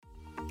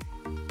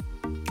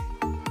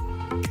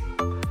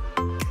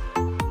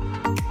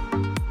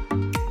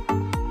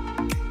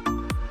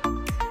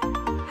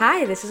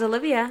Hi, this is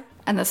Olivia.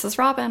 And this is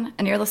Robyn,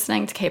 and you're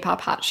listening to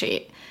K-Pop Hot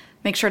Sheet.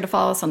 Make sure to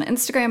follow us on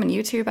Instagram and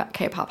YouTube at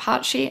K-Pop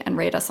Hot Sheet and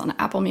rate us on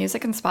Apple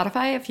Music and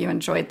Spotify if you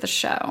enjoyed the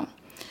show.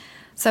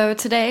 So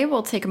today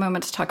we'll take a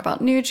moment to talk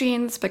about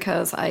NewJeans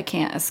because I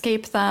can't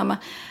escape them.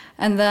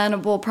 And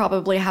then we'll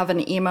probably have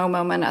an emo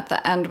moment at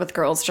the end with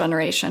Girls'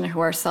 Generation, who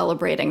are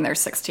celebrating their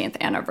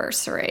 16th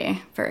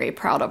anniversary. Very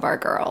proud of our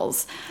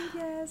girls.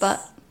 Yes.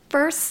 But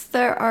first,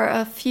 there are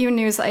a few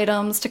news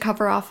items to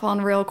cover off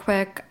on real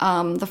quick.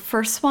 The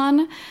first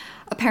one,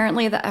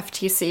 apparently the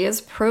FTC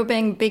is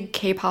probing big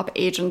K-pop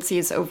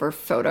agencies over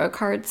photo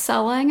card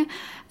selling.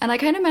 And I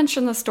kind of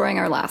mentioned this during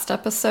our last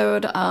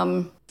episode,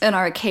 in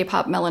our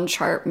K-pop Melon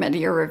Chart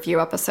mid-year review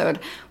episode.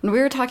 When we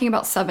were talking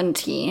about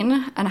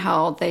 17 and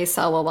how they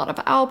sell a lot of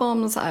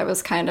albums, I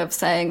was kind of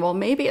saying, well,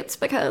 maybe it's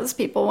because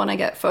people want to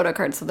get photo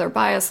cards of their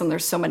bias and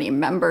there's so many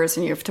members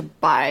and you have to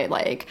buy,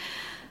 like,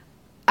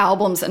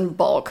 albums in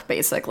bulk,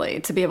 basically,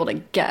 to be able to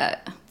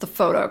get the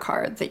photo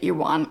card that you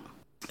want.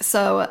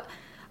 So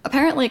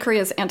apparently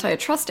Korea's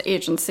antitrust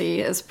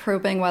agency is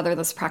probing whether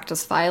this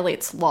practice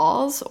violates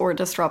laws or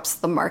disrupts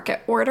the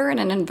market order in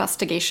an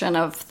investigation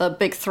of the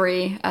big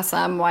three,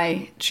 SM,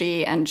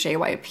 YG, and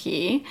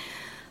JYP.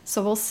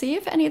 So we'll see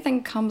if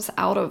anything comes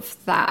out of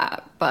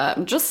that. But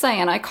I'm just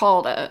saying, I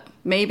called it.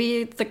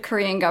 Maybe the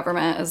Korean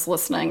government is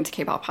listening to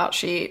K-Pop Hot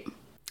Sheet.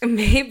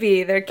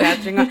 Maybe they're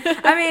catching on.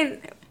 I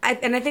mean, I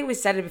think we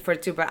said it before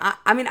too, but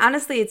I mean,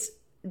 honestly, it's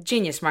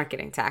genius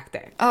marketing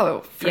tactic.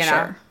 Oh, for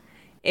sure.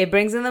 It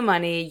brings in the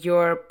money.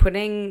 You're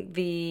putting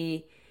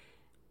the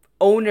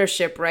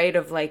ownership, right,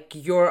 of like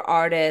your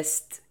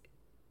artist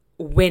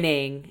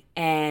winning,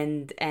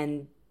 and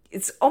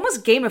it's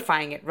almost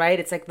gamifying it, right?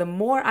 It's like the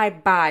more I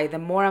buy, the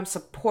more I'm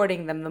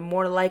supporting them, the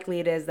more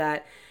likely it is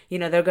that, you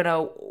know, they're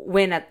gonna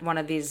win at one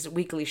of these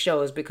weekly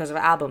shows because of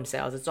album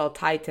sales. It's all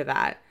tied to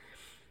that.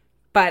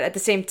 But at the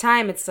same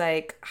time, it's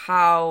like,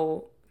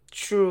 how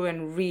true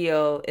and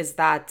real is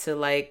that to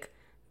like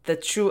the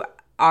true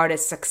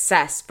artist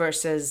success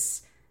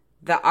versus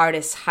the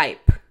artist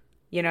hype?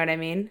 You know what I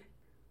mean?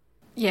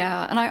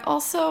 Yeah, and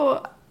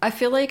I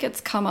feel like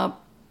it's come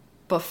up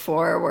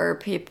before where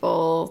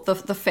people,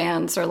 the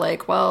fans are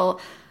like, well,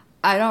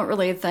 I don't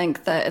really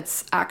think that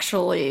it's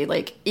actually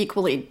like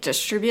equally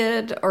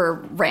distributed or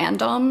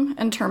random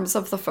in terms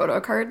of the photo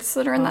cards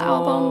that are in the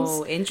albums.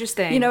 Oh,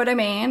 interesting. You know what I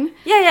mean?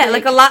 Yeah,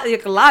 like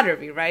a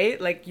lottery,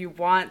 right? Like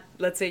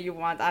let's say you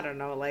want, I don't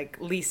know, like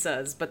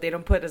Lisas, but they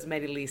don't put as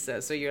many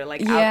Lisas, so you're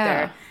like out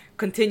there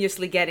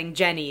continuously getting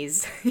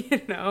Jennies,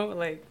 you know,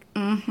 like.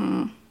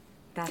 Mm-hmm.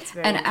 That's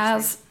very. And interesting.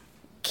 as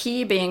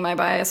Key being my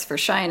bias for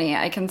Shiny,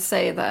 I can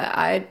say that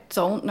I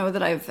don't know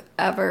that I've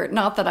ever,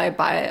 not that I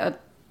buy a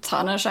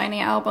ton of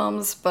Shiny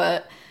albums,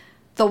 but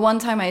the one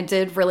time I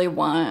did really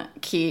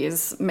want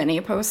Key's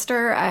mini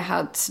poster, I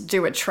had to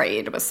do a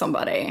trade with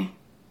somebody.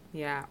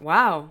 Yeah.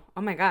 Wow.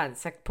 Oh my God.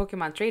 It's like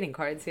Pokemon trading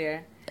cards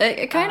here.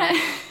 It kind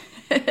of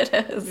it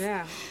is.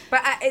 Yeah.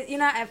 But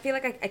I feel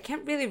like I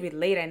can't really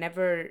relate. I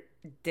never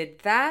did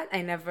that.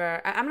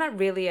 I'm not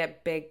really a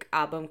big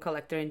album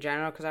collector in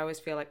general because I always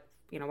feel like,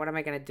 you know, what am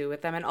I going to do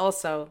with them? And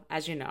also,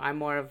 as you know, I'm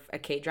more of a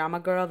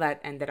K-drama girl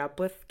that ended up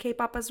with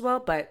K-pop as well,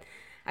 but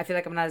I feel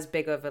like I'm not as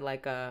big of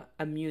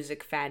a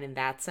music fan in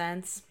that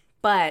sense.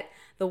 But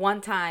the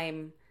one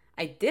time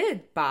I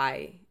did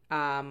buy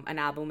an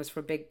album was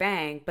for Big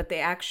Bang, but they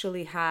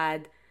actually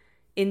had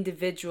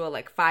individual,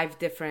 like 5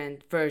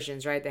 different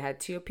versions, right? They had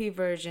TOP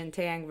version,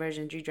 Taeyang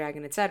version,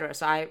 G-Dragon, etc.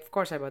 So I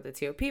bought the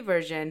TOP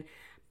version,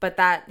 but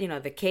that, you know,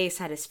 the case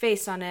had his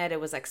face on it.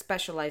 It was like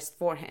specialized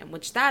for him,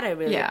 which that I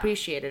really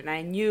appreciated. And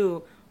I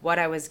knew what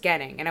I was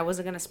getting, and I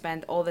wasn't going to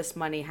spend all this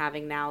money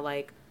having now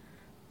like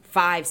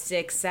 5,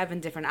 6, 7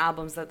 different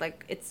albums that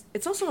like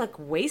it's also like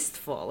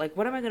wasteful. Like,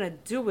 what am I gonna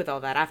do with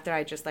all that after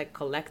I just like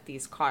collect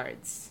these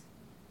cards?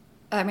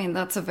 I mean,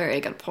 that's a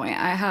very good point.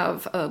 I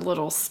have a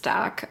little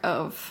stack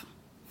of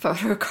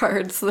photo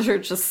cards that are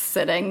just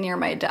sitting near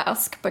my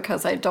desk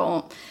because I'm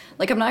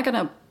not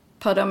gonna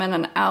put them in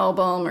an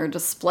album or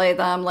display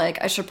them.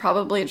 Like, I should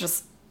probably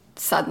just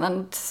send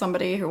them to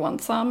somebody who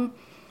wants them.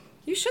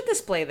 You should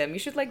display them. You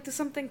should like do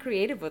something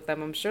creative with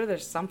them. I'm sure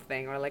there's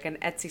something, or like an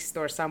Etsy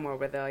store somewhere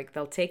where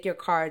they'll take your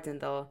cards and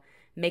they'll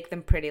make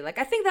them pretty. Like,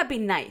 I think that'd be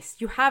nice.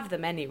 You have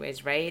them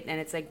anyways, right? And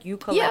it's like you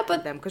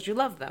collected them because you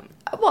love them.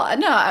 Well,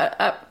 no,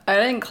 I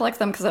didn't collect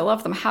them because I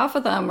love them. Half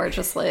of them were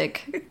just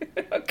like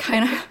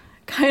kind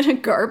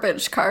of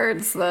garbage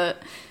cards that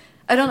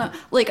I don't know.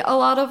 Like, a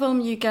lot of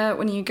them you get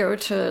when you go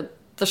to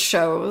the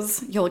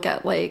shows. You'll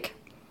get like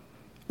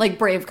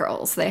Brave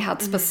Girls, they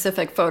had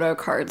specific photo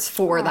cards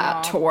for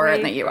that tour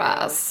in the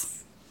US.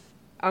 Girls.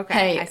 Okay,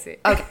 hey, I see.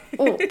 Okay.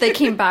 Oh, they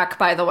came back,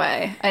 by the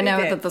way. I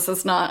know that this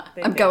is not,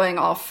 I'm going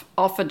off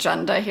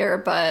agenda here,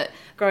 but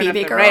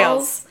BB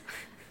Girls.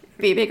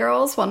 BB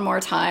Girls, one more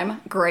time.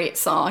 Great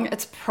song.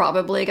 It's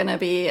probably going to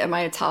be in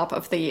my top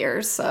of the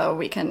year, so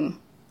we can...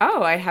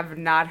 Oh, I have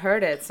not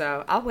heard it,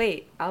 so I'll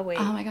wait. Oh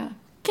my God.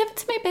 Give it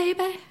to me,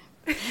 baby.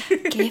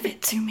 Give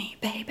it to me,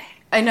 baby.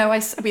 I know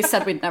we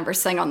said we'd never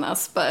sing on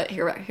this, but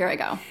here I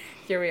go.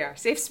 here we are.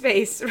 Safe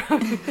space.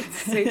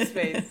 Safe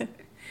space.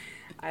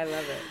 I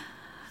love it.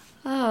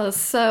 Oh,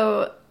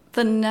 so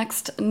the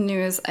next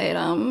news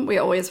item, we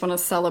always want to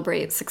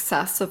celebrate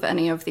success of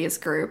any of these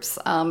groups.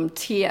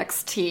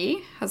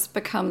 TXT has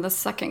become the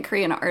second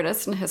Korean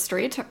artist in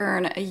history to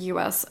earn a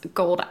U.S.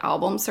 Gold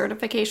Album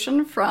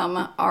certification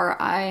from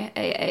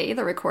RIAA,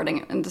 the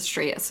Recording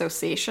Industry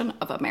Association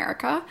of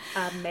America.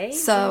 Amazing.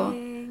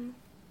 So,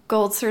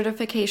 Gold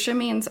certification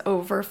means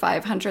over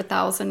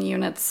 500,000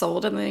 units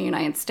sold in the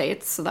United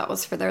States. So that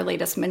was for their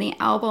latest mini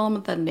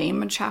album, The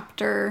Name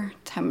Chapter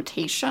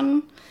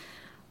Temptation.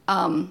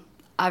 I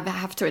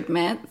have to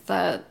admit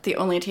that the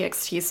only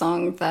TXT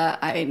song that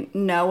I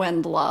know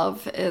and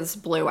love is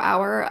Blue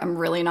Hour. I'm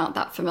really not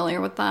that familiar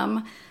with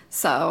them.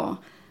 So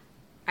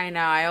I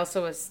know. I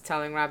also was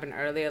telling Robyn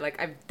earlier, like,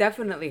 I've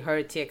definitely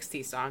heard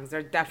TXT songs.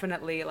 They're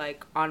definitely,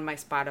 like, on my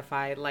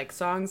Spotify, like,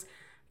 songs.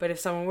 But if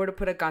someone were to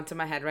put a gun to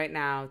my head right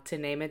now to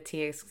name a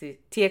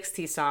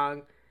TXT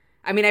song,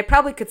 I mean, I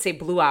probably could say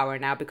Blue Hour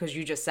now because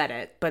you just said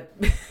it. But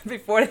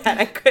before that,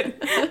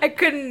 I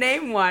couldn't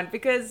name one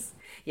because,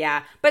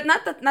 yeah. But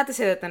not to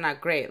say that they're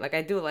not great. Like,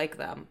 I do like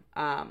them.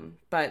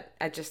 But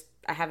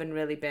I haven't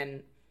really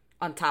been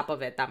on top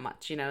of it that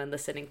much, you know, and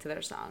listening to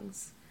their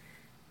songs.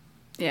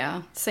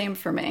 Yeah, same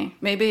for me.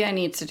 Maybe I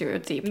need to do a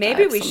deep dive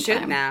Maybe we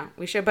sometime. should now.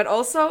 We should. But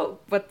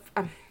also,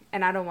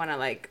 and I don't want to,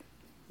 like,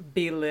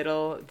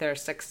 belittle their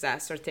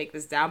success or take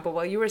this down, but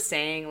while you were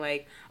saying,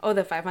 like, oh,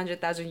 the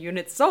 500,000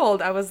 units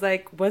sold, I was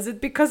like, was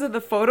it because of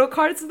the photo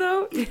cards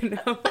though? You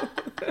know?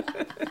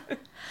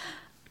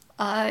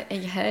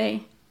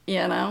 Hey,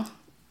 you know?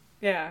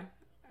 Yeah.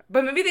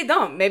 But maybe they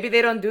don't. Maybe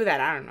they don't do that.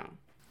 I don't know.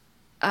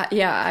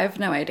 Yeah, I have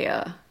no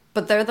idea.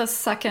 But they're the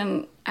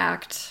second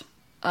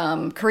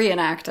Korean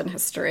act in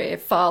history,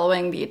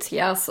 following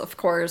BTS, of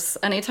course.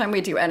 Anytime we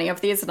do any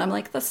of these, and I'm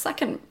like, the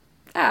second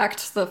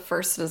act, the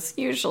first is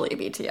usually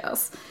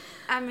BTS.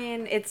 I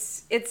mean, it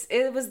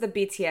was the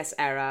BTS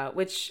era,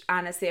 which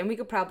honestly, and we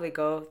could probably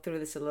go through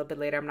this a little bit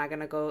later. I'm not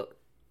gonna go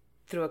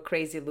through a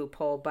crazy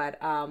loophole, but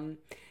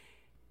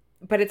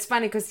it's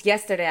funny because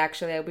yesterday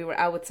actually we were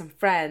out with some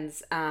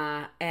friends,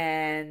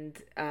 and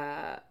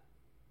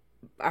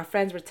our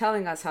friends were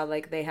telling us how,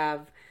 like, they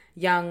have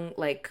young,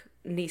 like,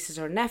 nieces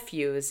or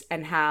nephews,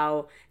 and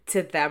how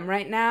to them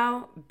right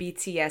now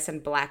BTS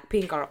and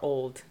Blackpink are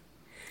old.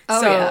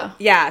 Oh, so,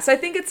 yeah. So I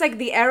think it's like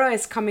the era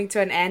is coming to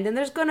an end, and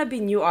there's going to be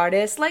new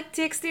artists like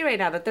TXT right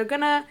now that they're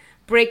going to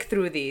break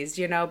through these,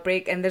 you know,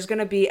 and there's going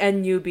to be a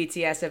new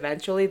BTS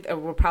eventually.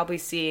 We're probably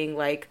seeing,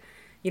 like,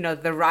 you know,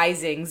 the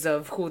risings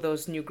of who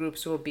those new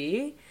groups will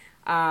be.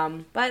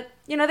 But,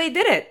 you know, they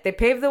did it. They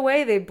paved the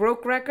way. They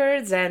broke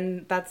records,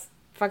 and that's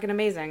fucking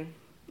amazing.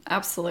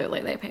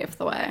 Absolutely, they paved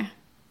the way.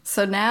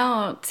 So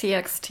now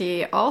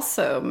TXT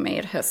also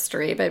made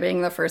history by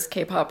being the first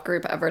K-pop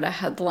group ever to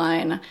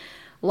headline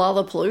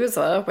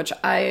Lollapalooza, which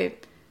I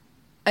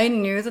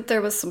knew that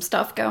there was some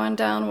stuff going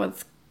down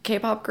with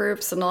K-pop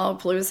groups and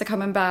Lollapalooza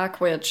coming back,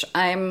 which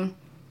I'm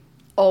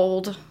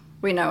old.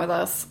 We know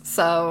this.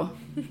 So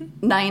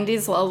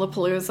 90s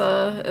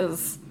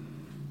Lollapalooza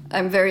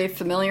I'm very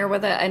familiar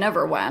with it. I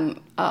never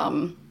went.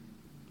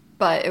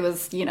 But it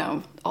was, you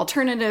know,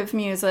 alternative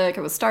music.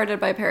 It was started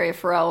by Perry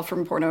Farrell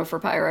from Porno for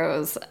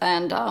Pyros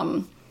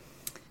and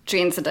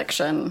Jane's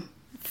Addiction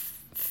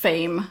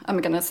fame,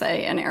 I'm going to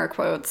say, in air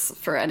quotes,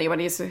 for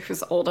anybody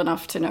who's old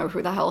enough to know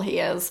who the hell he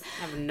is.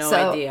 I have no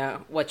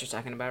idea what you're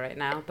talking about right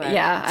now, but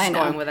yeah, I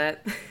know. Going with it.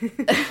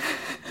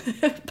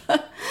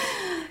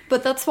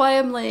 but that's why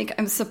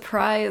I'm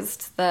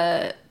surprised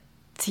that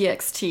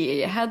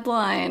TXT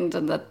headlined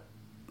and that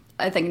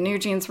I think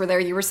NewJeans were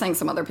there. You were saying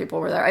some other people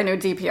were there. I know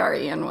DPR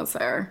Ian was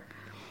there.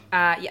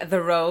 Yeah, The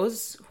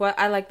Rose. Well,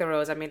 I like The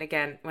Rose. I mean,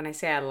 again, when I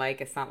say I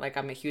like, it's not like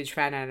I'm a huge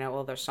fan and I know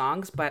all their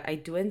songs, but I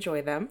do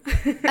enjoy them.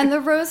 And The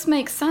Rose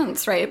makes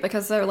sense, right?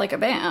 Because they're like a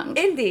band.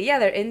 Indie. Yeah,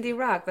 they're indie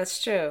rock.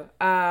 That's true.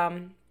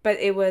 But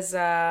it was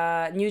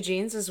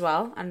NewJeans as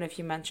well. I don't know if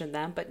you mentioned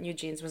them, but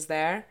NewJeans was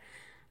there.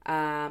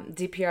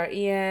 DPR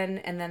Ian.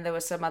 And then there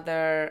was some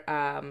other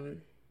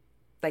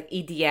like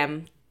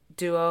EDM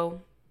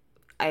duo.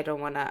 I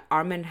don't want to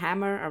Arm &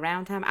 Hammer,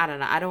 Around Hammer. I don't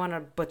know. I don't want to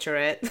butcher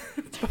it,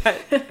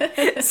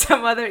 but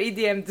some other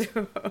EDM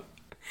duo,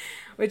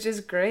 which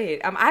is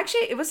great.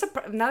 Actually, it was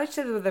now that you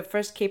said the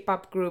first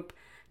K-pop group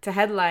to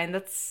headline.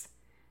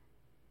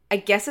 I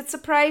guess it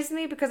surprised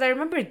me because I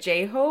remember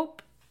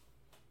J-Hope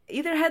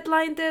either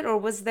headlined it or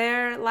was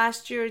there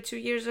last year or 2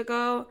 years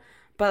ago.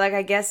 But like,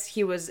 I guess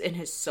he was in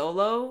his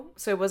solo,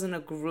 so it wasn't a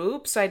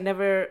group. So it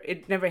never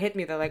hit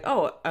me that like,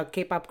 oh, a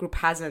K-pop group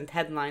hasn't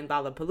headlined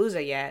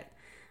Lollapalooza yet.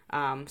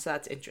 So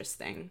that's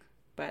interesting,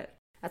 but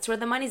that's where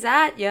the money's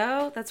at,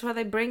 yo. That's where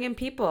they bring in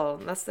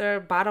people. That's their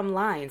bottom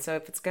line. So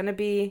if it's going to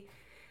be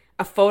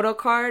a photo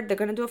card, they're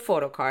going to do a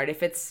photo card.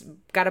 If it's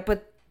got to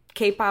put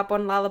K-pop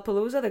on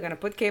Lollapalooza, they're going to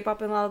put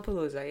K-pop in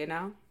Lollapalooza, you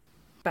know?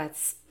 But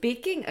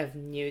speaking of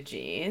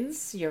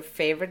NewJeans, your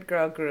favorite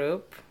girl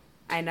group,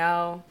 I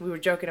know we were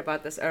joking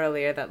about this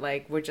earlier that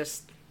like you're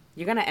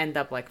going to end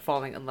up like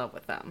falling in love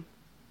with them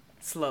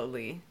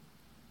slowly.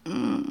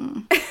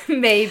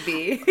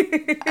 Maybe.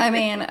 I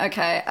mean,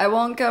 okay, I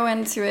won't go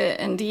into it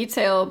in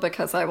detail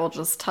because I will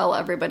just tell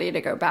everybody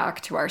to go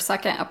back to our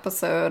second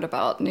episode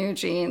about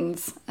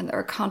NewJeans and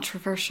their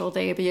controversial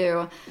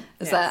debut.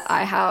 Is Yes. that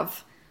I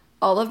have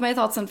all of my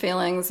thoughts and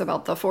feelings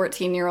about the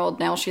 14-year-old.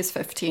 Now she's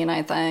 15,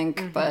 I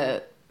think,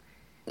 but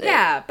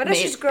Yeah, but as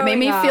she's it made growing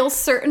me up, feel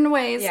certain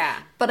ways. Yeah.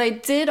 But I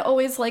did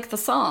always like the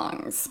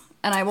songs.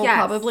 And I will Yes.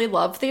 probably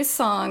love these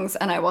songs,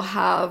 and I will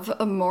have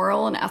a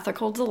moral and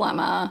ethical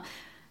dilemma,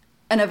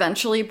 and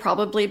eventually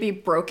probably be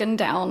broken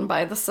down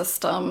by the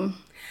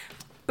system.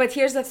 But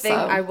here's the thing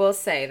So- I will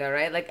say though,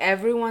 right? Like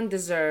everyone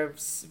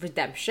deserves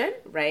redemption,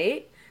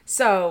 right?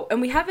 So,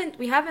 and we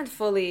haven't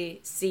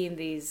fully seen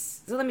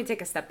these. So let me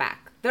take a step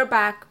back. They're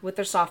back with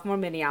their sophomore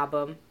mini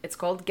album. It's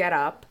called Get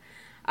Up.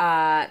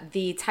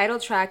 The title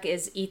track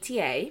is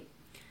ETA.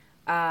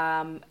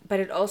 But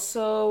it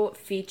also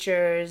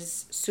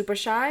features Super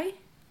Shy,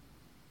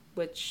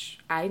 which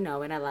I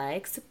know and I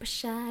like. Super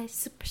Shy,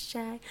 Super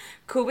Shy.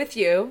 Cool With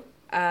You.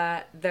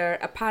 Their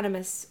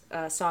eponymous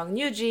song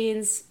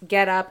NewJeans,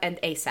 Get Up, and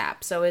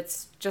ASAP. So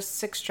it's just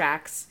 6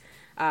 tracks,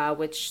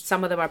 which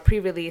some of them are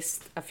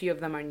pre-released, a few of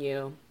them are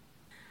new.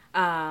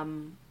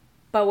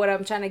 But what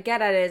I'm trying to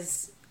get at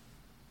is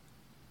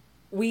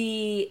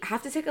we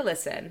have to take a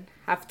listen,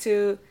 have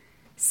to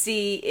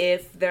see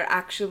if they're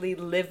actually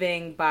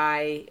living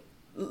by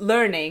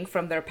learning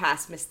from their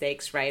past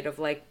mistakes, right? Of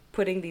like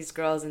putting these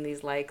girls in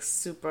these like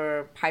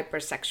super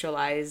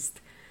hyper-sexualized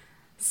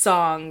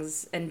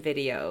songs and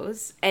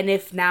videos, and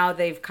if now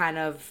they've kind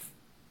of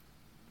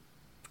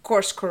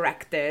course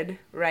corrected,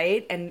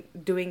 right, and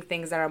doing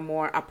things that are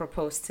more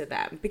apropos to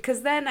them,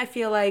 because then I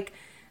feel like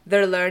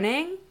they're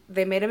learning,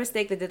 they made a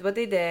mistake, they did what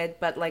they did,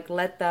 but like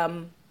let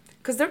them,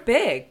 because they're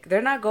big,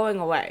 they're not going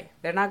away,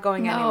 they're not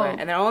going anywhere,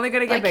 and they're only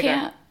going to get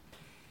bigger.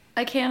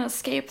 I can't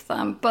escape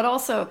them. But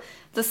also,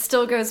 this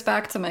still goes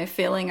back to my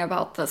feeling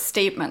about the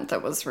statement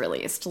that was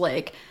released.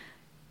 Like,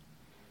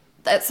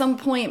 at some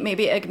point,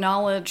 maybe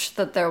acknowledge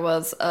that there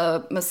was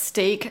a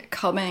mistake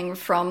coming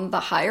from the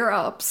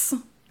higher-ups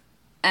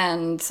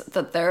and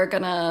that they're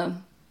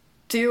gonna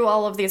do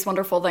all of these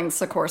wonderful things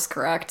to course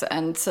correct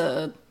and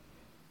to,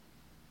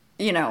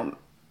 you know,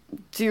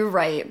 do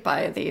right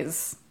by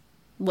these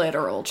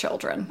literal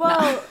children.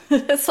 Well,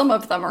 no. Some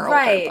of them are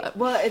right. older. But.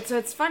 Well,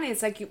 it's funny.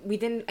 It's like we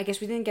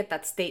didn't get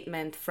that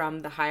statement from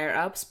the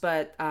higher-ups,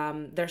 but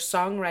their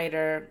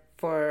songwriter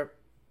for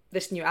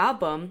this new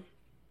album,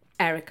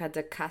 Erica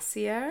de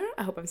Cassier,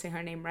 I hope I'm saying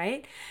her name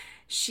right,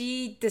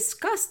 she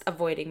discussed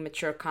avoiding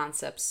mature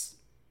concepts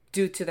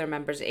due to their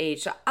members'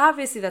 age. So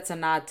obviously that's a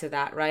nod to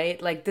that, right?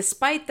 Like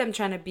despite them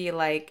trying to be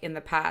like in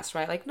the past,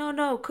 right? Like,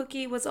 no,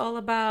 Cookie was all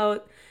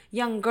about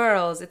young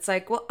girls. It's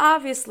like, well,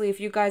 obviously if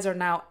you guys are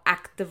now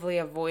actively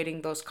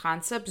avoiding those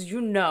concepts,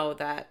 you know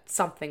that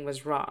something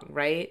was wrong,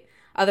 right?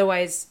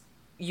 Otherwise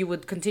you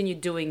would continue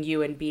doing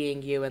you and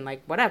being you and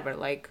like whatever,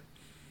 like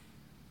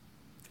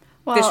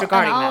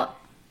disregarding that.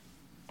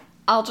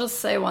 I'll just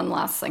say one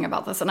last thing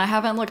about this, and I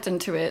haven't looked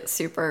into it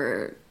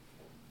super.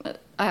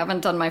 I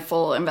haven't done my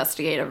full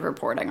investigative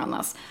reporting on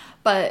this,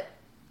 but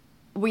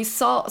we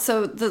saw.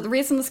 So the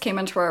reason this came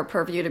into our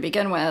purview to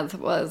begin with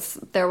was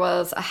there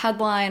was a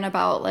headline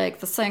about like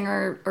the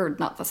singer, or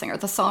not the singer,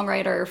 the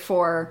songwriter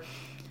for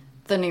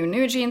the new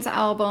NewJeans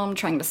album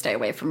trying to stay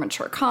away from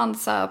mature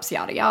concepts,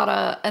 yada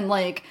yada, and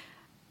like.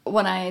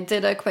 When I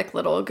did a quick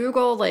little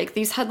Google, like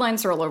these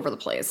headlines are all over the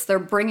place. They're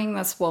bringing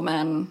this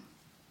woman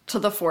to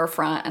the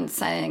forefront and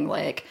saying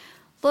like,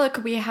 look,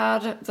 we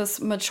had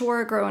this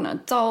mature grown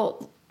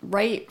adult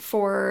write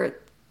for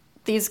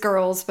these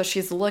girls, but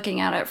she's looking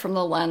at it from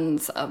the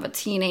lens of a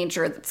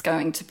teenager that's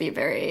going to be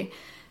very,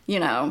 you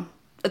know,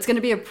 it's going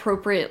to be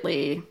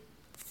appropriately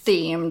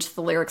themed.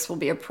 The lyrics will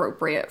be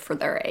appropriate for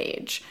their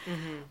age.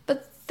 Mm-hmm.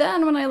 But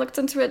then when I looked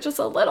into it just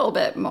a little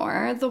bit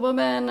more, the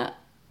woman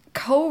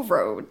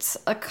co-wrote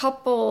a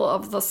couple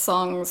of the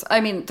songs.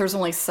 I mean, there's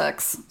only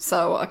 6,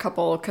 so a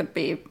couple could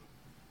be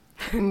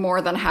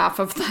more than half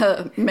of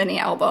the mini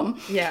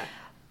album. Yeah.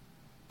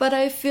 But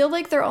I feel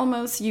like they're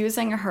almost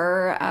using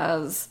her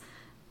as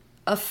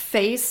a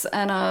face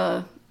and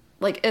a,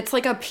 like, it's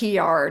like a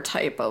PR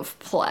type of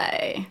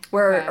play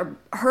where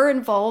her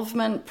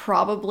involvement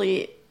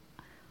probably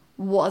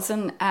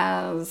wasn't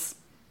as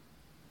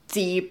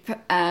deep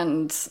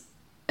and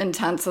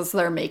intense as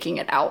they're making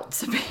it out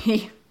to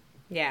be.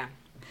 Yeah.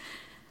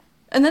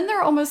 And then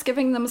they're almost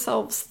giving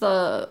themselves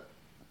the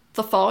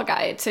fall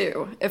guy,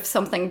 too, if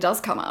something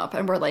does come up.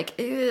 And we're like,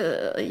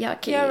 ew,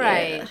 yucky.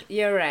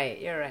 You're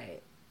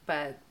right.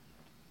 But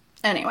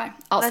anyway,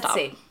 I'll stop.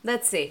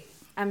 Let's see.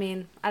 I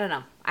mean, I don't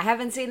know. I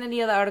haven't seen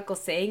any other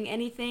articles saying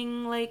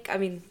anything like, I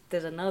mean,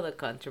 there's another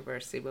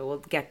controversy, but we'll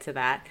get to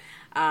that.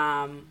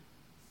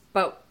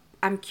 But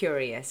I'm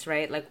curious,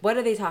 right? Like, what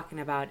are they talking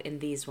about in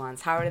these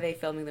ones? How are they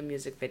filming the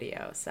music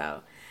video?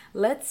 So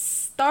let's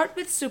start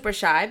with Super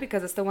Shy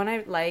because it's the one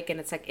I like and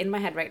it's like in my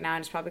head right now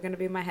and it's probably going to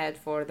be in my head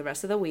for the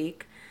rest of the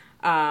week.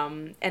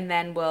 And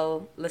then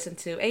we'll listen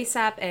to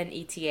ASAP and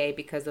ETA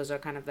because those are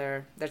kind of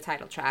their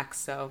title tracks.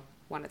 So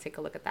want to take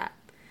a look at that.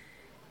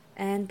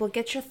 and we'll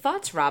get your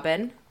thoughts,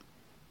 Robyn.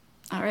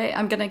 All right,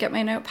 I'm going to get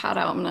my notepad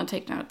out. I'm going to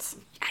take notes.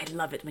 I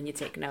love it when you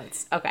take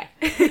notes. Okay.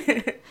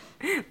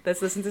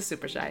 Let's listen to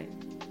Super Shy.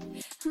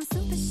 I'm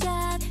super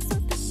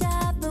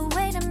shy, but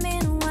wait a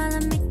minute while I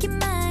make you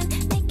mine,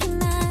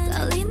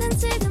 떨리는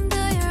지금도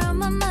you're on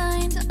my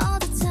mind all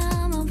the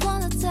time. I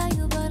wanna tell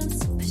you, but I'm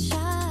super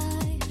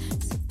shy.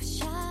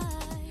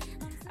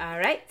 All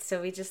right,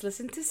 so we just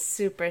listened to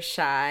Super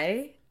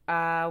Shy.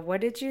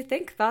 What did you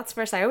think? Thoughts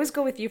first? I always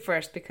go with you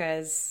first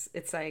because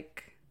it's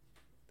like,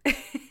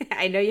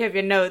 I know you have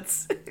your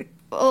notes.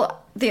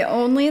 Well, the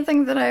only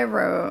thing that I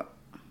wrote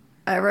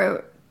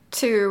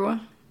to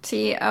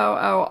TOO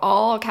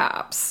all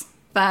caps,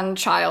 then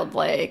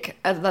childlike,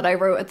 that I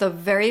wrote at the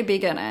very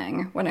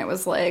beginning when it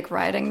was like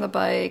riding the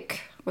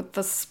bike with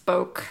the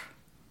spoke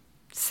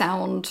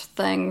sound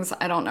things.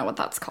 I don't know what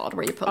that's called,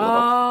 where you put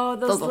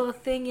those little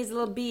thingies,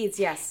 little beads,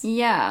 yes.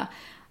 Yeah.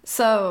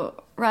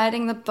 So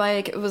riding the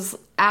bike, it was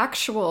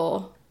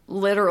actual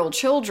literal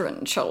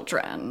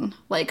children,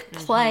 like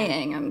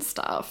playing and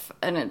stuff.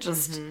 And it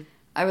just,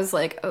 I was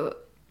like, oh,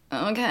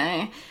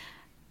 okay.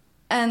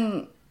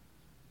 And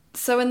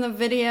so in the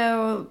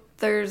video,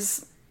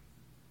 there's,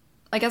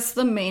 I guess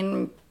the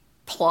main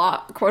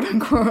plot, quote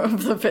unquote,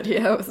 of the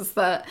video is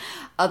that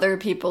other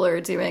people are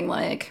doing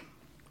like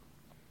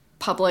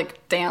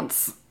public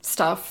dance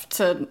stuff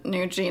to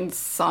NewJeans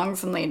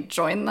songs and they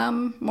join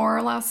them, more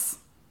or less.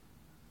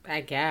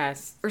 I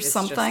guess. Or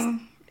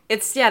something.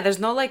 There's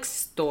no like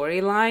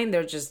storyline.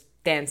 They're just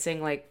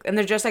dancing and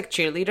they're just like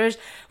cheerleaders,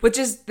 which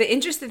is the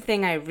interesting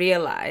thing I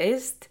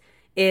realized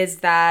is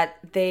that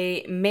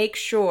they make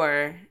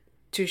sure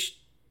to,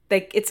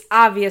 it's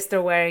obvious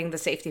they're wearing the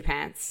safety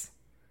pants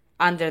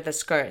under the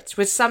skirts,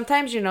 which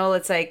sometimes,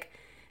 it's like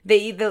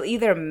they'll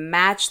either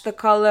match the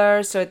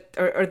color,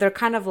 or they're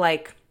kind of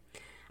like,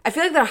 I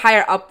feel like they're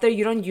higher up there.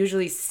 You don't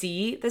usually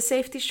see the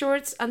safety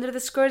shorts under the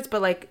skirts,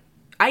 but like,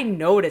 I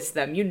notice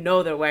them.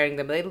 They're wearing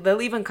them.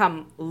 They'll even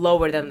come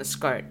lower than the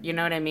skirt. You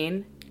know what I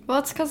mean? Well,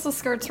 it's because the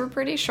skirts were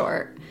pretty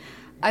short.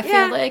 I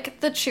feel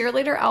like the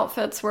cheerleader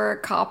outfits were a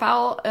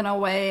cop-out in a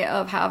way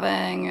of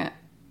having...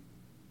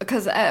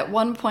 Because at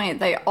one point,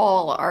 they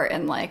all are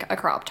in, like, a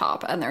crop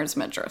top, and there's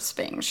midriffs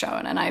being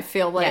shown. And I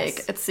feel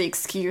like it's the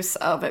excuse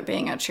of it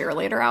being a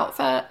cheerleader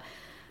outfit.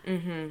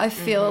 I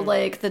feel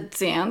like the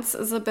dance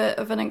is a bit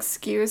of an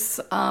excuse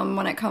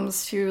when it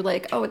comes to,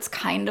 like, oh, it's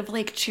kind of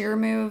like cheer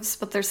moves,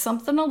 but there's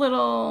something a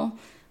little,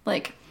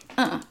 like,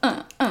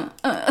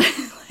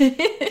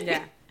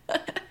 Yeah.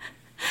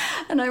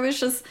 And I was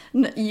just,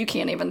 you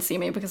can't even see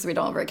me because we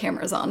don't have our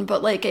cameras on,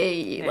 but like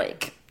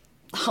like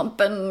hump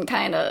and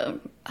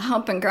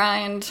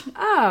grind.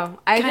 Oh,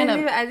 I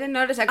didn't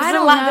notice that. I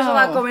don't know. There's a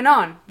lot going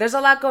on. There's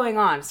a lot going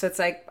on. So it's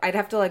like, I'd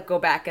have to like go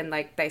back and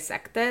like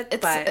dissect it.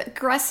 It's but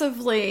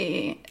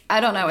aggressively, I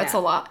don't know, it's a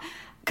lot.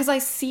 Because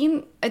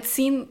you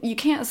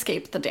can't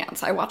escape the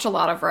dance. I watch a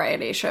lot of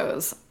variety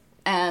shows.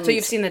 And so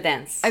you've seen the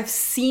dance? I've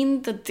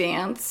seen the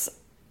dance.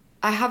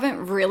 I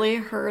haven't really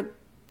heard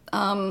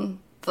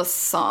the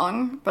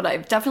song, but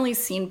I've definitely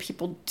seen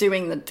people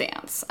doing the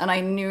dance. And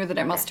I knew that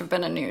it must have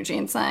been a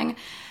NewJeans thing.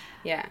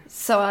 Yeah.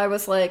 So I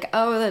was like,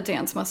 oh, the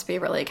dance must be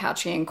really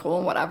catchy and cool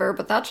and whatever.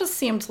 But that just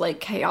seemed like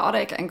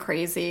chaotic and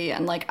crazy.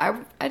 And like, I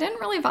didn't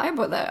really vibe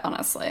with it,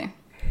 honestly.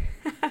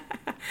 I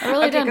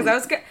really didn't.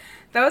 Because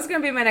that was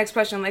going to be my next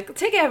question. Like,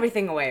 take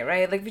everything away,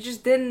 right? Like, if you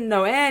just didn't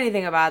know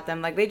anything about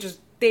them, like, they just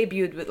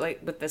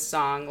debuted with this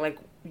song, like,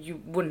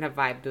 you wouldn't have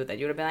vibed with it.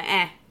 You would have been like,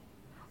 eh.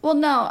 Well,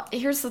 no,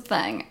 here's the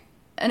thing.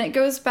 And it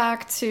goes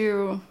back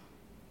to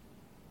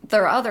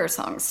their other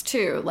songs,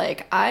 too.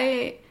 Like,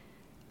 I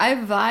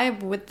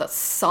vibe with the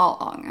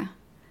song.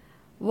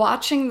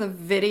 Watching the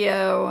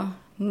video,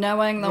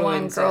 knowing the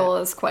one girl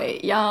is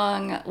quite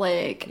young,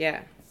 like,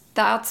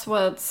 that's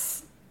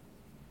what's...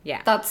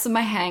 Yeah. That's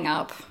my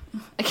hang-up.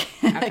 I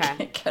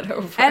can't get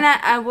over it. And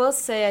I will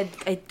say,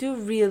 I do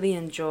really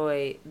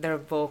enjoy their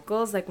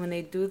vocals. Like, when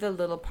they do the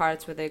little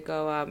parts where they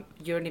go,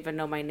 you don't even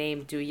know my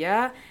name, do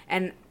ya?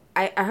 And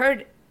I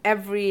heard I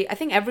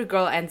think every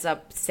girl ends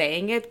up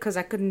saying it, because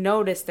I could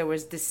notice there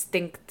was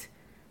distinct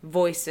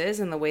voices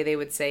in the way they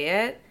would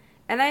say it.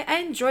 And I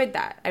enjoyed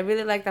that. I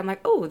really liked that. I'm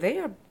like, oh, they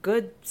are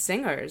good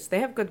singers. They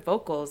have good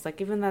vocals.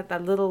 Like, even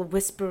that little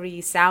whispery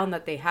sound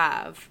that they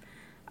have.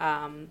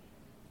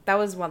 That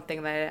was one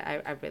thing that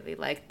I really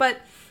liked.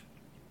 But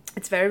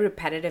it's very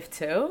repetitive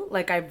too.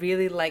 Like, I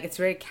really like, it's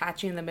very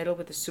catchy in the middle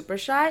with the Super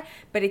Shy,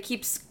 but it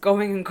keeps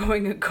going and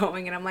going and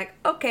going. And I'm like,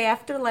 okay,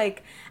 after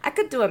like, I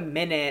could do a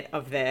minute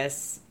of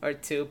this or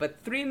two,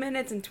 but 3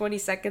 minutes and 20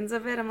 seconds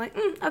of it, I'm like,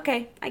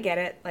 okay, I get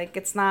it. Like,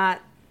 it's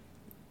not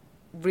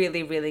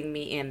really reeling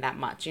me in that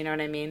much. You know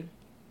what I mean?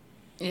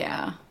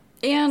 Yeah.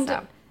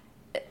 And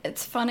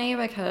it's funny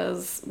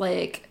because,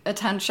 like,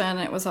 attention,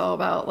 it was all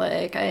about,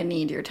 like, I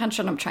need your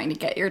attention, I'm trying to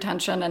get your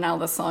attention, and now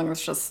the song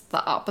is just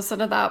the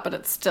opposite of that, but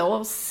it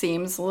still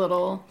seems a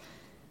little...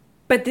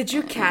 But did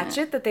you catch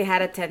it, that they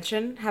had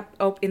attention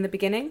in the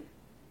beginning?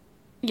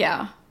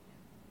 Yeah.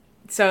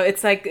 So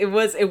it's like, it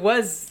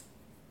was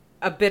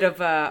a bit of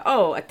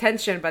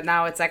attention, but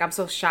now it's like I'm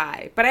so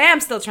shy. But I am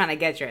still trying to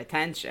get your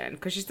attention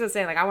because she's still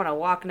saying like I want to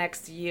walk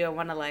next to you. I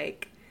want to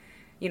like,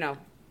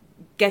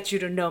 get you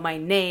to know my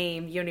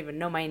name. You don't even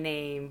know my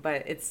name,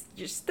 but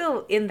you're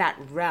still in that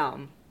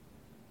realm.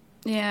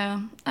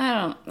 Yeah,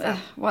 I don't.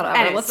 Whatever.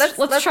 Anyways,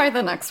 let's try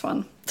the next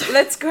one.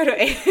 Let's go to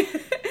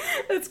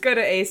let's go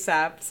to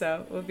ASAP.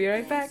 So we'll be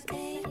right back.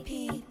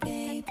 Baby,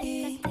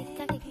 baby,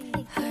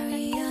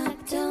 hurry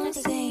up, don't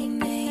say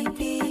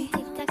maybe.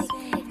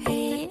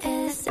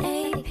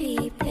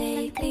 ASAP,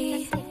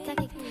 baby,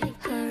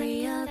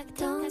 hurry up,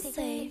 don't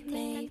say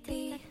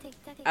maybe.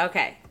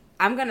 Okay,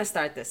 I'm gonna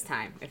start this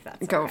time if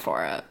that's Go okay.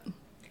 for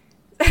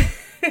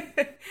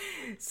it.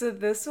 So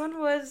this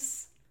one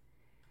was.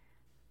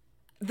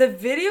 The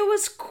video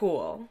was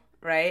cool,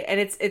 right? And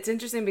it's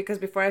interesting because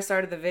before I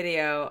started the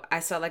video, I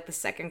saw like the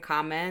second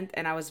comment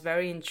and I was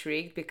very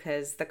intrigued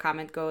because the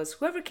comment goes,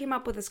 whoever came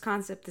up with this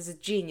concept is a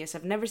genius.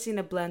 I've never seen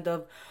a blend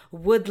of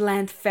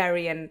woodland,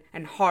 fairy, and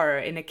horror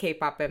in a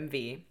K-pop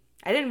MV.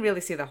 I didn't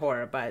really see the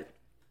horror, but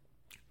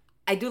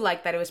I do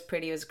like that. It was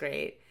pretty, it was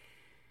great.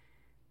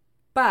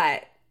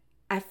 But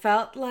I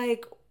felt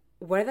like,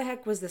 where the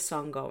heck was this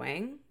song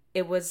going?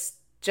 It was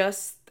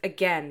just,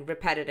 again,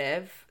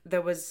 repetitive.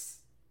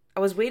 I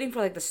was waiting for,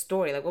 like, the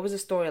story. Like, what was the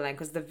storyline?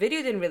 Because the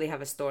video didn't really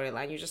have a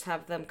storyline. You just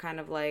have them kind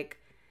of, like,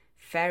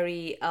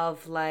 fairy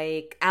elf,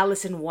 like,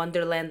 Alice in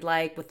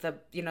Wonderland-like, with the,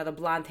 the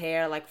blonde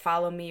hair. Like,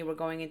 follow me, we're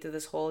going into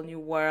this whole new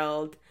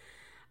world.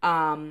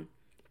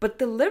 But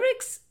the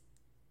lyrics,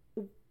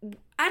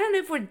 I don't know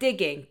if we're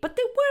digging, but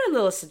they were a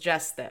little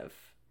suggestive.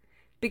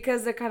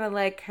 Because they're kind of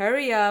like,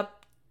 hurry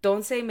up,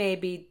 don't say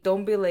maybe,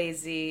 don't be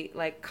lazy,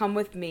 like, come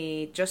with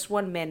me, just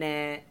 1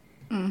 minute.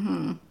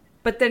 Mm-hmm.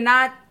 But they're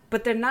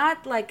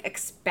not like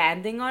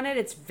expanding on it.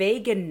 It's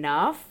vague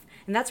enough.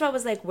 And that's why I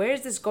was like, where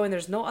is this going?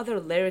 There's no other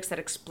lyrics that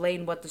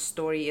explain what the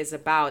story is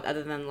about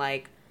other than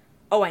like,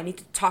 oh, I need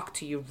to talk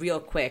to you real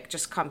quick.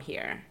 Just come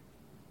here.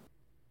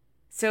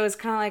 So it's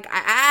kind of like,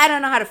 I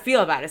don't know how to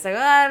feel about it. It's like,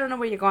 I don't know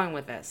where you're going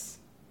with this.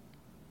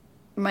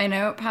 My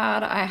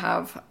notepad,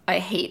 I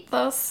hate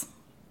this,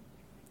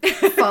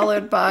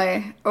 followed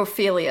by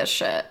Ophelia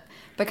shit.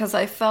 Because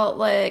I felt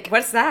like...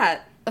 What's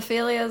that?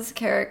 Ophelia's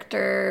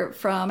character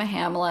from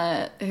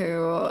Hamlet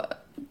who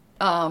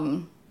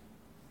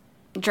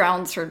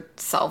drowns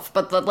herself,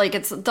 but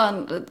it's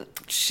done.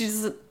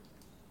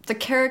 The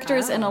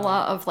character's in a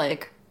lot of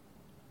like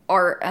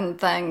art and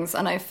things,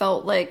 and I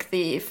felt like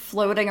the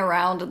floating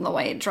around in the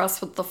white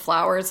dress with the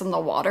flowers in the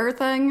water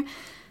thing.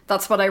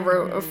 That's what I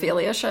wrote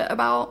Ophelia shit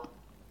about,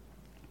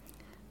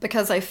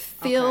 because I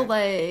feel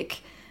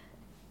like,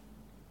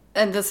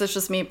 and this is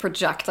just me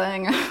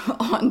projecting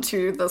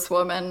onto this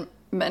woman,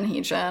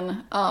 Min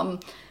Jin.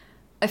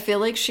 I feel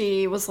like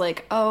she was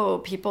like,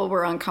 oh, people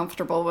were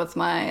uncomfortable with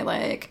my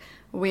like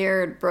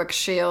weird Brooke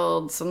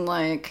Shields and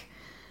like,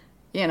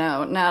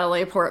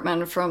 Natalie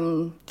Portman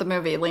from the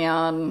movie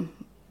Leon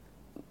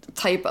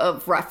type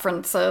of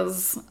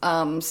references.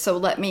 So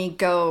let me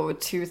go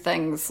to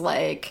things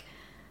like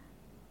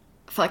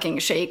fucking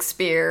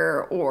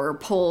Shakespeare or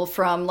pull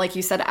from, like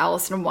you said,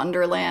 Alice in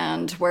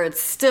Wonderland, where it's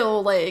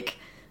still like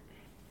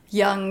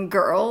young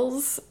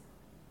girls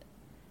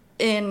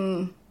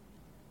in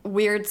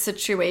weird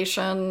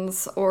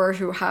situations or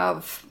who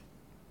have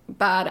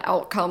bad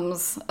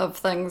outcomes of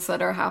things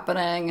that are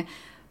happening,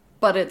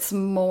 but it's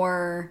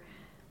more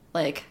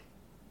like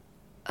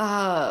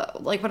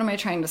what am I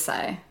trying to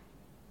say?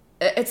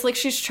 It's like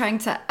she's trying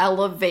to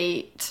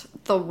elevate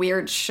the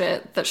weird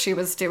shit that she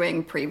was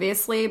doing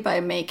previously by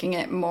making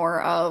it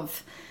more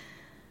of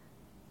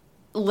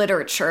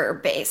literature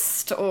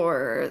based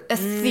or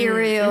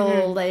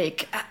ethereal,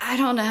 like I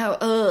don't know,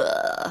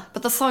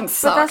 but the song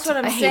sucked. But that's what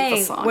I'm hate saying,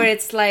 the song. where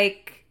it's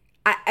like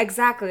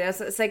exactly,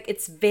 it's like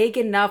it's vague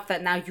enough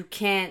that now you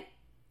can't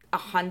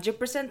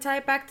 100% tie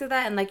it back to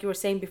that. And like you were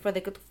saying before, they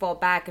could fall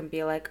back and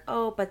be like,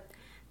 oh, but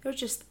they're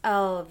just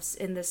elves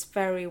in this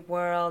fairy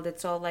world,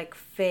 it's all like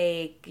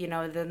fake,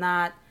 they're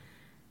not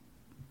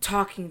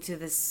talking to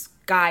this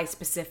guy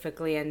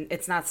specifically and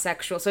it's not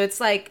sexual, so it's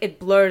like it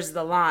blurs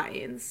the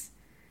lines.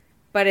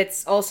 But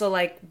it's also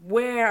like,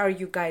 where are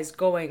you guys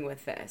going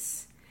with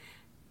this?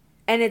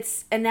 And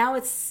now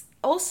it's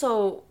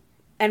also,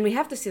 and we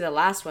have to see the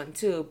last one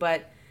too,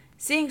 but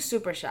seeing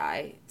Super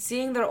Shy,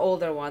 seeing their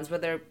older ones, where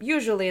they're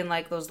usually in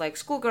like those like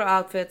schoolgirl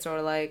outfits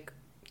or like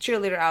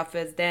cheerleader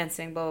outfits,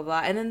 dancing, blah, blah,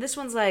 blah. And then this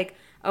one's like,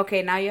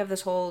 okay, now you have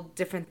this whole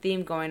different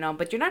theme going on,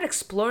 but you're not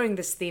exploring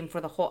this theme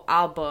for the whole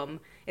album.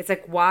 It's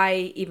like,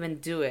 why even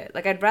do it?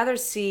 Like, I'd rather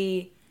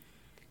see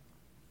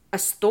a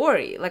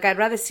story. Like, I'd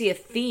rather see a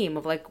theme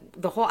of like,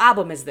 the whole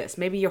album is this.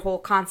 Maybe your whole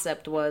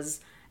concept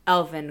was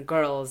elven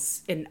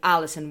girls in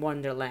Alice in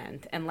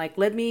Wonderland. And like,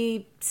 let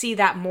me see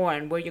that more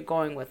and where you're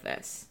going with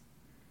this.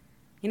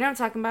 You know what I'm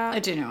talking about? I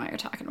do know what you're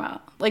talking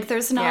about. Like,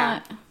 there's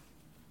not... Yeah.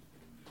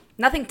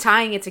 Nothing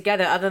tying it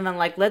together other than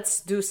like, let's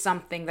do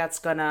something that's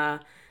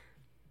gonna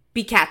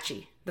be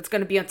catchy. That's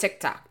gonna be on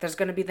TikTok. There's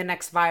gonna be the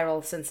next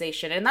viral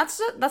sensation. And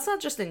that's not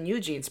just a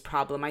NewJeans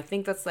problem. I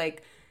think that's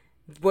like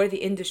where the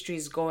industry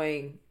is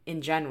going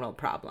in general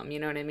problem, you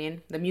know what I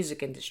mean? The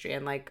music industry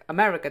and like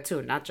America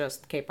too, not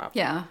just K-pop.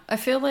 Yeah, I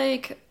feel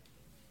like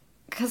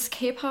because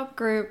K-pop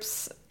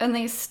groups,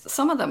 and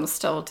some of them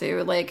still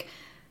do, like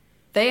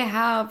they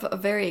have a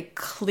very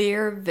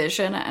clear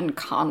vision and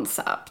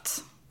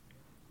concept,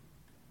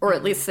 or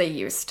at least they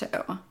used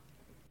to.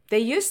 They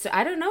used to.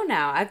 I don't know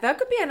now. That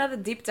could be another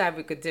deep dive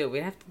we could do.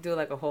 We'd have to do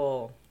like a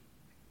whole.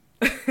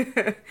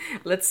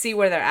 Let's see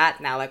where they're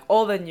at now. Like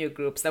all the new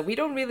groups that we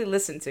don't really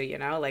listen to, you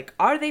know? Like,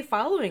 are they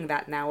following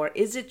that now or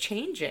is it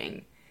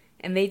changing?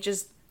 And they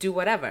just do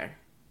whatever.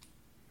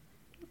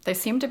 They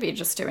seem to be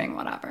just doing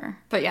whatever.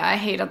 But yeah, I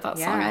hated that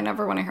song. I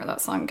never want to hear that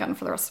song again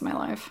for the rest of my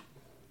life.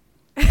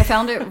 I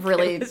found it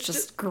really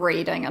just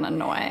grating and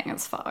annoying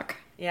as fuck.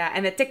 Yeah,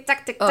 and the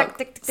tick-tock, tick-tock,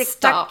 tick-tock,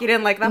 tick-tock. You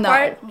didn't like that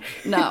part?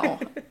 No.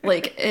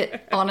 Like,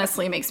 it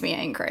honestly makes me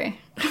angry.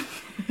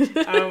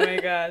 Oh my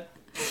god.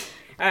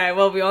 All right,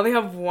 well, we only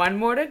have one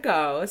more to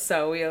go,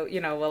 so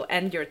we'll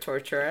end your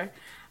torture.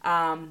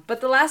 But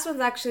the last one's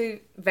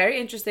actually very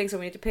interesting, so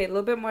we need to pay a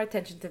little bit more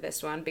attention to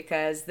this one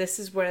because this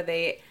is where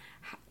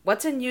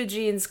what's a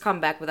NewJeans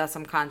comeback without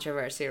some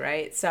controversy,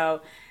 right?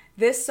 So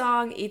this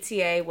song,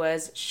 ETA,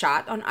 was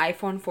shot on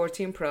iPhone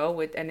 14 Pro,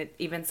 and it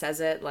even says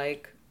it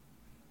like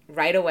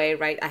right away,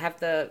 right? I have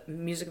the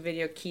music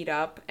video keyed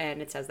up,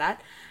 and it says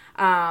that.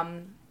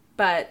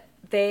 But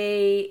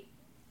they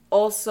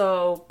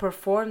also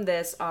performed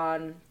this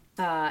on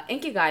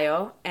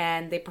Inkigayo,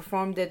 and they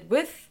performed it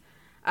with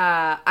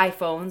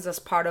iPhones as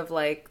part of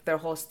like their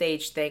whole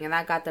stage thing, and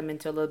that got them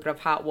into a little bit of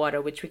hot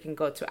water, which we can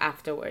go to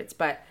afterwards.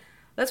 But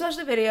let's watch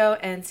the video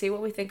and see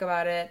what we think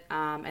about it,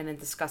 and then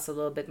discuss a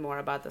little bit more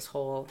about this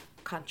whole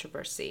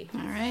controversy.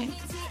 All right.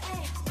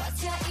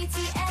 What's your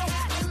ETA?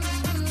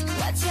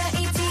 What's your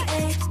ETA?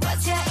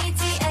 What's your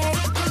ETA?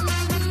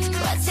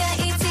 What's your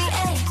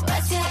ETA?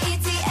 What's your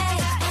ETA?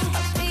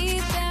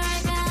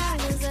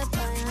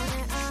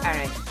 All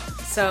right,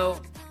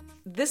 so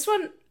this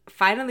one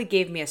finally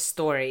gave me a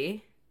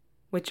story,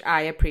 which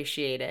I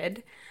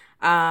appreciated.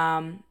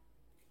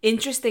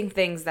 Interesting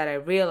things that I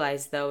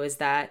realized, though, is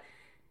that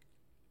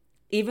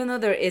even though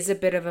there is a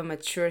bit of a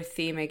mature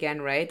theme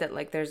again, right? That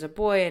like there's a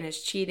boy and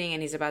he's cheating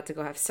and he's about to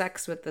go have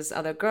sex with this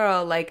other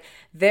girl, like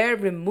they're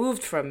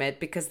removed from it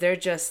because they're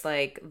just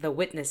like the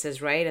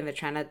witnesses, right? And they're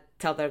trying to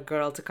tell their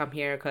girl to come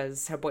here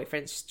because her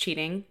boyfriend's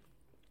cheating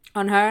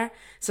on her.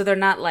 So they're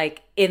not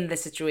like in the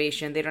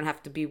situation. They don't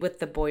have to be with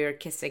the boy or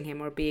kissing him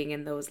or being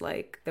in those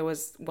like, there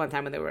was one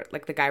time when they were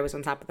like the guy was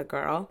on top of the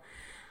girl.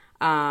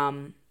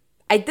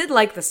 I did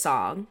like the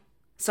song.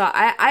 So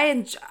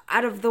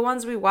out of the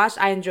ones we watched,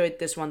 I enjoyed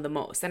this one the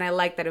most. And I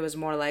liked that it was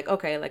more like,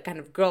 okay, like kind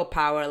of girl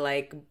power,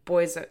 like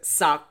boys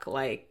suck,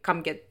 like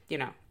come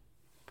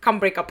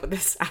break up with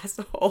this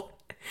asshole.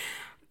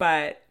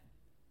 But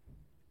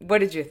what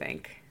did you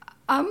think?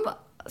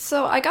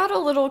 So I got a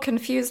little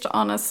confused,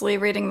 honestly,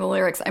 reading the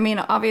lyrics. I mean,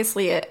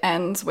 obviously it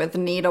ends with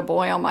need a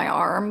boy on my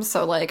arm.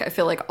 So like, I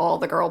feel like all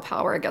the girl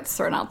power gets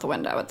thrown out the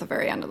window at the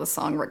very end of the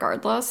song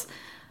regardless.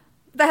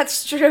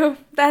 That's true.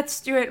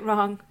 You ain't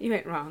wrong.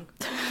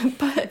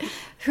 But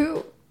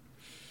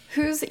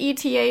whose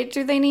ETA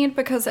do they need?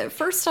 Because at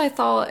first I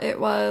thought it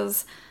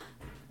was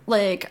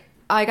like,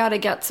 I gotta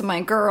get to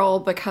my girl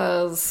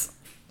because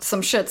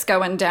some shit's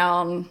going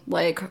down.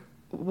 Like,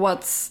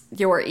 what's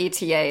your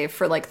ETA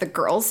for like the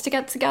girls to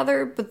get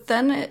together? But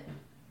then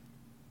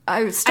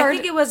I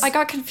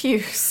got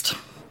confused.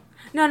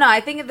 No,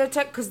 I think they're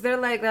because they're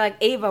like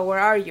Ava, where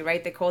are you?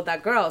 Right? They called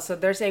that girl, so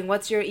they're saying,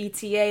 "What's your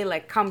ETA?"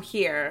 Like, come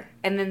here,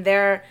 and then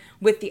they're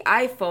with the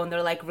iPhone.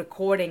 They're like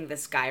recording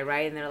this guy,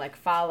 right? And they're like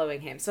following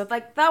him. So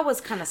like that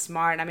was kind of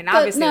smart. I mean,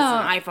 obviously it's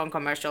an iPhone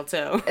commercial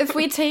too. If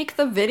we take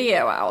the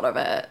video out of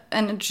it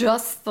and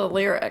just the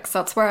lyrics,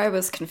 that's where I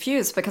was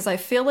confused because I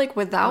feel like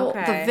without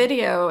the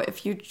video,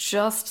 if you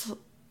just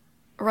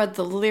read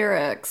the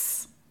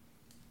lyrics,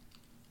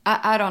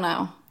 I don't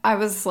know. I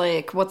was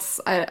like,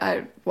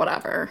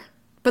 whatever.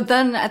 But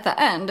then at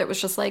the end, it was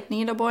just like,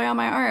 need a boy on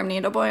my arm,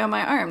 need a boy on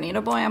my arm, need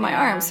a boy on my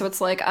arm. So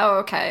it's like, oh,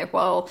 okay,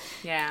 well,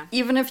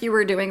 even if you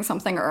were doing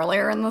something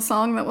earlier in the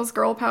song that was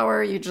girl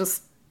power, you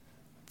just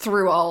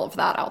threw all of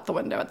that out the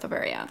window at the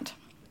very end.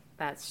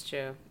 That's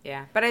true,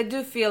 yeah. But I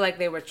do feel like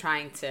they were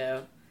trying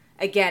to,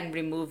 again,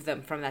 remove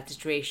them from that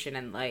situation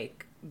and,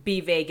 like,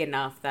 be vague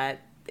enough that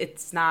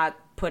it's not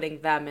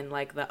putting them in,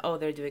 like,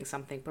 they're doing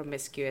something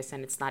promiscuous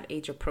and it's not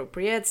age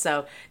appropriate.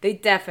 So they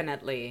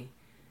definitely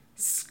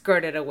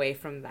skirted away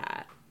from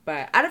that.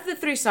 But out of the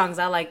three songs,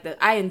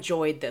 I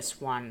enjoyed this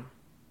one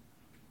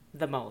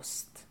the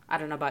most. I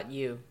don't know about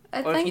you.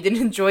 If you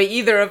didn't enjoy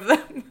either of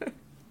them.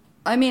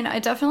 I mean, I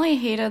definitely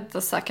hated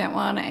the second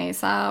one,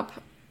 ASAP.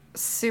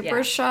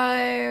 Super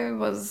Shy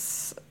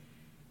was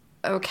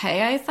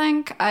okay, I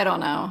think. I don't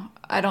know.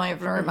 I don't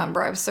even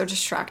remember. I was so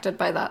distracted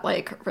by that,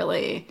 like,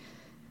 really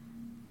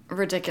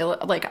ridiculous.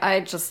 Like,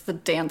 the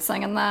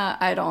dancing in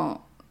that, I don't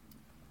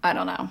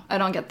know. I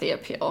don't get the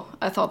appeal.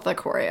 I thought the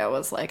choreo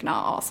was, like,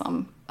 not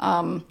awesome.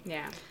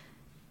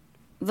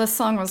 The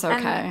song was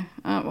okay.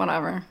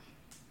 Whatever.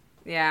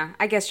 Yeah,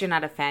 I guess you're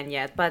not a fan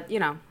yet, but,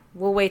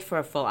 We'll wait for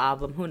a full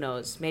album. Who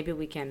knows? Maybe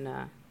we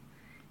can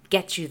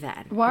get you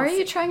that. Why are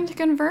you trying to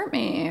convert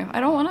me? I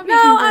don't want to be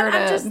No,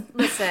 converted. I'm just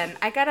listen.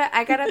 I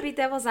gotta be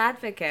devil's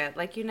advocate.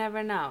 Like, you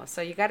never know,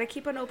 so you gotta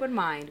keep an open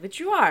mind, which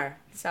you are.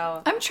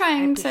 So I'm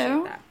trying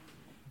to. that.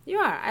 You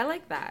are. I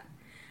like that.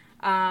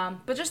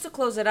 But just to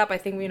close it up, I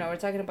think we're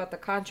talking about the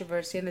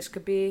controversy, and this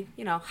could be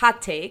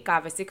hot take,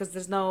 obviously, because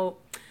there's no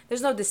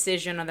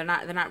decision, or they're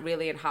not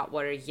really in hot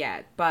water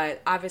yet.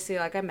 But obviously,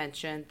 like I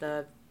mentioned,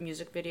 the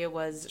music video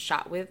was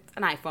shot with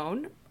an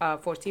iPhone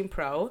 14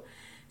 Pro.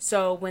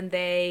 So when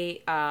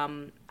they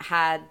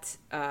had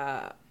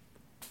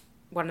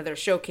one of their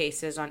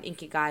showcases on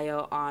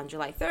Inkigayo on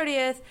July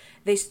 30th,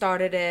 they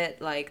started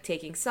it like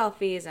taking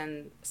selfies,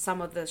 and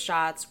some of the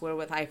shots were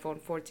with iPhone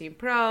 14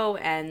 Pro.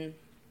 And,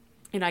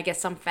 I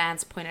guess some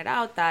fans pointed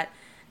out that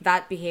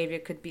behavior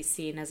could be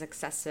seen as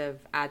excessive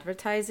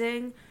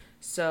advertising.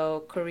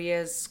 So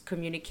Korea's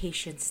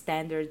Communication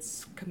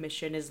Standards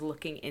Commission is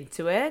looking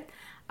into it.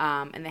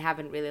 And they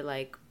haven't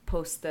really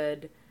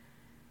posted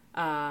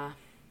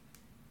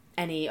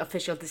any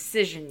official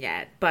decision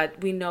yet,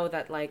 but we know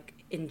that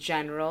in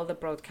general the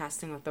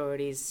broadcasting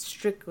authorities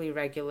strictly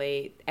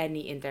regulate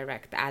any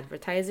indirect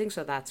advertising,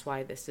 so that's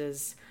why this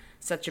is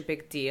such a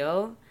big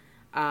deal.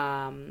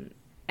 And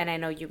I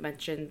know you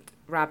mentioned,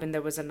 Robyn,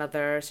 there was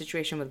another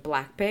situation with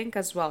Blackpink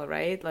as well,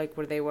 right?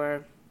 Where they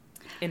were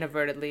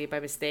inadvertently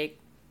by mistake.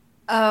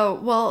 Oh,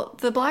 well,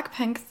 the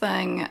Blackpink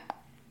thing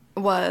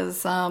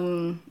was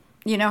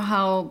you know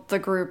how the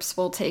groups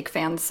will take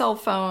fans' cell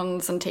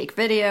phones and take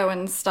video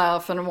and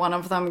stuff, and one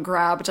of them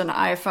grabbed an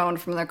iPhone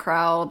from the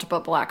crowd,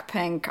 but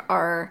Blackpink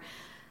are,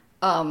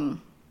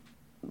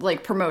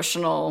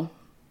 promotional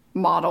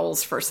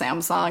models for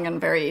Samsung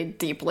and very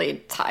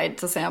deeply tied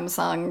to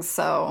Samsung,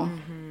 so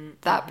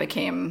that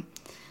became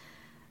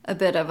a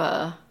bit of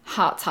a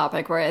hot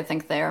topic where I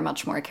think they are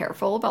much more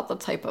careful about the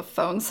type of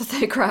phones that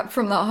they grab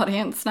from the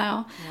audience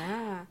now.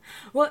 Yeah.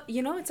 Well,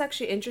 it's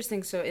actually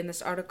interesting. So in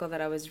this article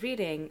that I was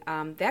reading,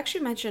 they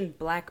actually mentioned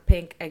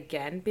Blackpink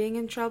again being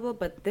in trouble,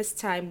 but this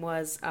time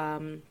was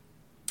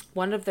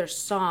one of their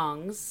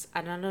songs.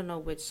 I don't know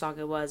which song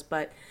it was,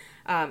 but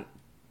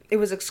it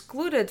was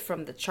excluded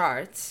from the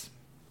charts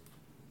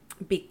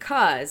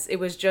because it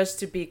was just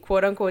to be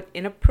quote unquote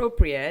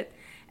inappropriate.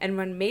 And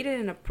what made it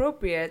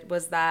inappropriate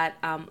was that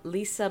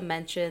Lisa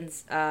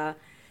mentions, I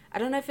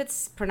don't know if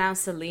it's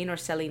pronounced Celine or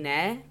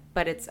Celine,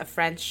 but it's a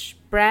French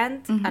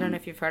brand. I don't know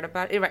if you've heard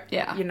about it. Right?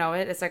 Yeah. You know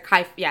it. It's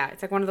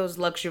it's like one of those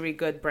luxury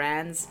good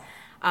brands.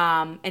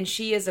 And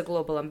she is a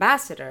global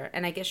ambassador.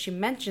 And I guess she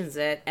mentions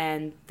it,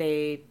 and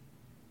they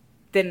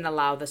didn't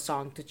allow the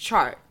song to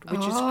chart,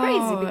 which is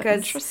crazy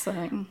because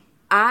interesting.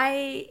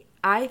 I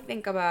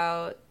think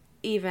about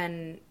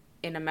even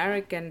in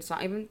American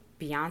song, even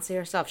Beyonce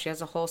herself, she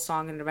has a whole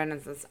song in the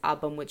Renaissance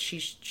album which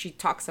she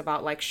talks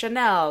about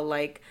Chanel,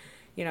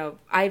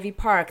 Ivy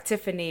Park,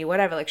 Tiffany,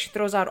 whatever. She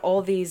throws out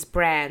all these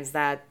brands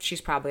that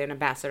she's probably an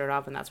ambassador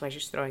of, and that's why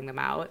she's throwing them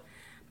out.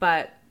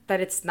 But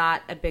that it's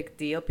not a big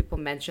deal. People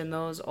mention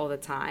those all the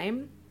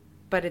time.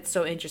 But it's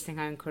so interesting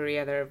how in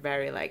Korea they're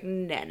very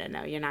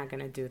no, you're not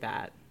going to do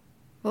that.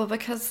 Well,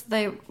 because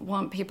they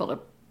want people to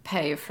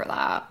pay for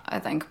that, I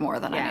think, more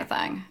than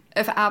anything.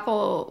 If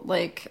Apple,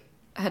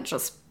 had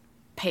just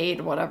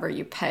paid whatever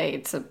you pay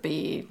to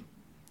be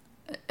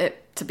a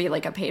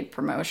paid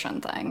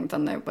promotion thing,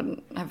 then there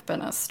wouldn't have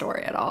been a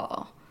story at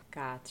all.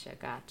 Gotcha.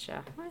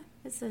 Well,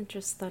 it's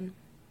interesting.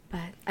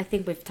 But I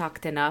think we've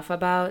talked enough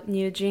about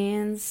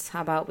NewJeans.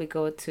 How about we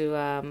go to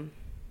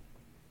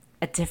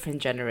a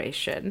different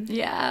generation?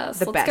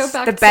 Yes, let's go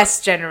back to the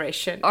best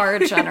generation. Our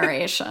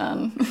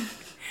generation.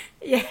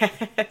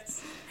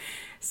 Yes.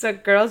 So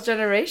Girls'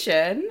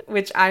 Generation,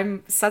 which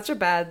I'm such a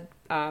bad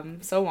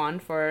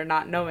for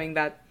not knowing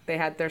that they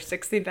had their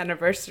 16th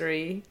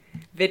anniversary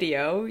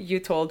video. You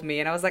told me,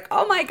 and I was like,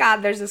 oh my god,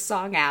 there's a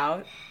song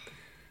out,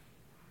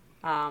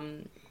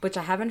 which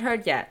I haven't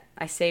heard yet.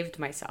 I saved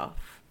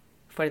myself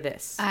for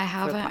this. I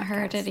haven't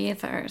heard it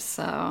either,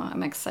 so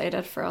I'm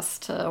excited for us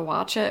to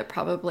watch it.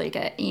 Probably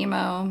get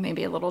emo,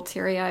 maybe a little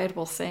teary-eyed.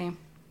 We'll see.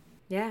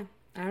 Yeah.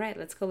 All right,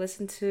 let's go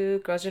listen to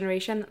Girls'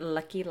 Generation,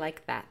 Lucky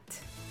Like That.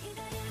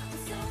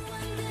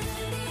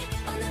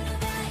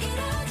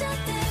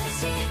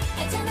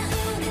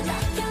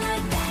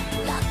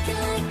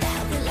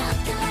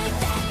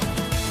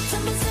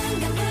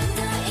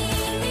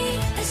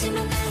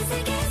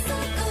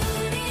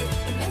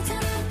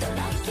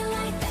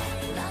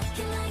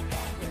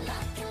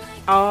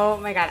 Oh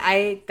my god,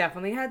 I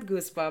definitely had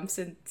goosebumps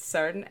in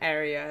certain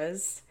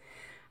areas.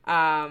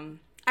 I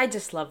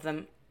just love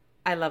them.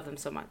 I love them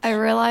so much. I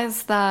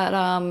realized that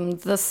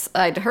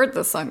I'd heard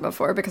this song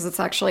before because it's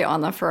actually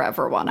on the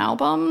Forever One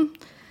album.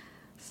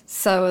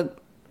 So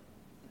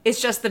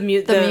it's just the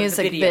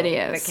music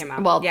video that came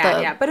out. Well,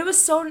 yeah. But it was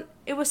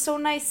so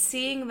nice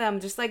seeing them.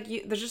 Just they're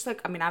just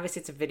obviously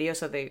it's a video,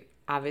 so they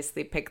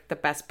obviously picked the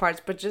best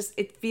parts. But just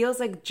it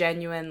feels like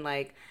genuine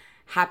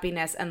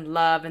happiness and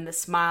love and the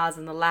smiles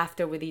and the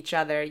laughter with each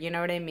other. You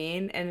know what I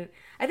mean? And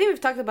I think we've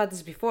talked about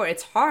this before.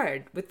 It's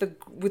hard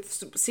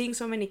with seeing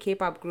so many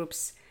K-pop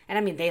groups And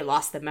I mean, they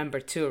lost a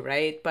member too,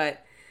 right?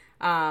 But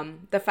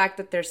the fact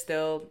that they're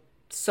still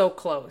so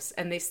close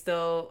and they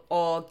still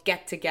all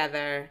get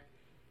together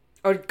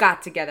or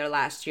got together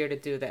last year to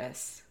do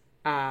this.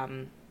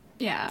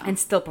 Yeah. And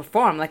still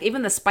perform. Like,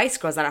 even the Spice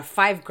Girls that are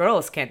 5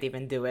 girls can't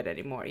even do it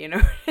anymore. You know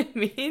what I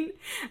mean?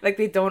 Like,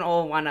 they don't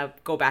all want to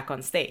go back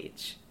on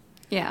stage.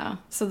 Yeah.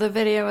 So the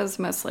video is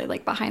mostly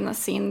like behind the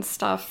scenes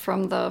stuff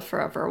from the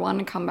Forever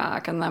One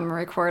comeback and them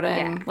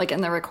recording, like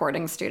in the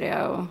recording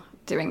studio,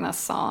 doing this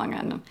song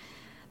and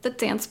the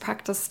dance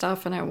practice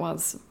stuff. And it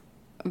was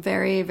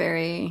very,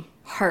 very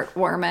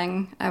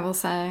heartwarming, I will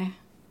say.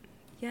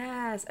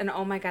 Yes. And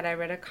oh my God, I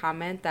read a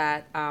comment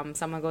that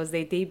someone goes,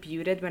 they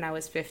debuted when I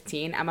was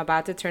 15. I'm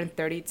about to turn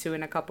 32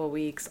 in a couple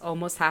weeks,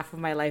 almost half of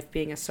my life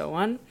being a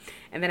Soan.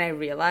 And then I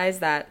realized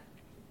that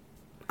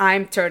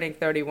I'm turning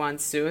 31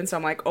 soon. So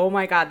I'm like, oh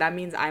my God, that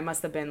means I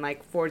must have been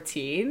like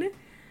 14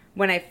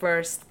 when I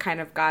first kind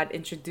of got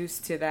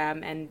introduced to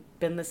them and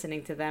been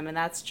listening to them. And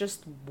that's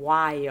just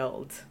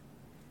wild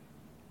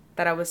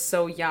that I was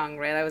so young,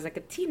 right? I was like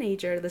a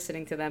teenager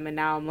listening to them. And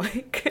now I'm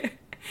like,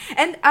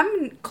 and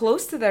I'm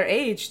close to their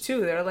age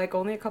too. They're like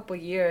only a couple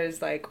years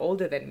like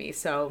older than me.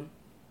 So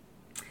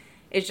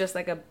it's just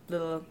like a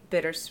little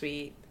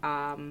bittersweet.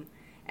 And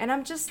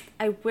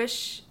I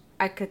wish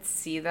I could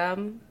see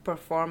them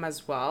perform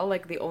as well.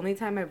 Like, the only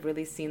time I've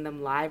really seen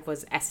them live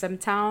was SM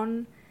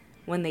Town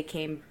when they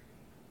came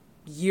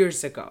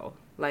years ago.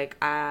 Like,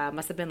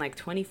 must have been like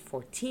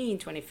 2014,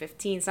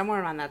 2015,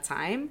 somewhere around that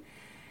time.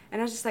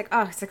 And I was just like,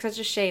 oh, it's like such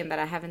a shame that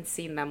I haven't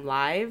seen them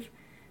live.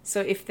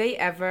 So if they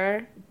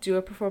ever do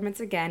a performance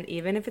again,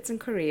 even if it's in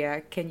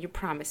Korea, can you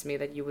promise me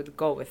that you would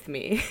go with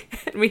me?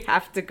 We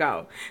have to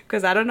go.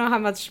 Because I don't know how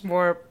much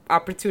more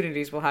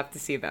opportunities we'll have to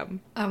see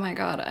them. Oh my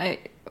God.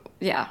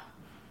 Yeah.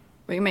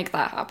 We make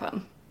that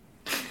happen.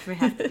 We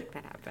have to make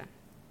that happen.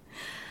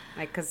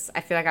 Like, because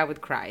I feel like I would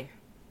cry.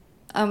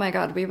 Oh my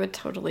God, we would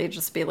totally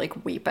just be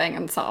like weeping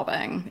and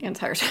sobbing the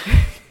entire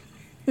time.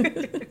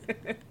 But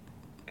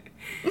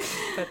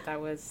that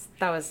was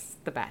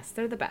the best.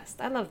 They're the best.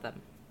 I love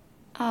them.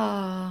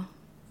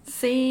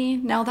 See,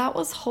 now that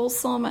was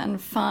wholesome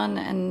and fun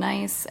and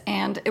nice,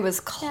 and it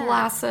was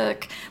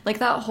classic. Yeah. Like,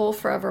 that whole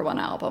Forever One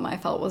album I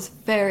felt was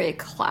very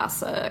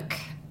classic.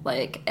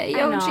 Like,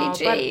 Ayo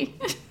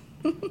GG.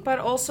 But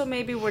also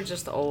maybe we're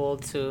just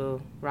old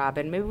too,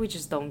 Robyn. Maybe we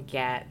just don't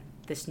get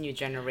this new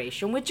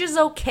generation, which is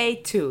okay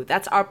too.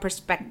 That's our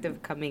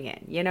perspective coming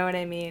in. You know what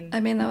I mean?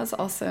 I mean, that was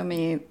also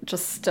me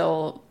just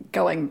still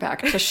going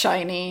back to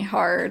Shiny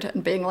hard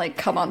and being like,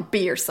 come on,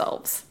 be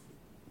yourselves.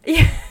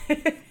 Yeah,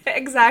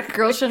 exactly.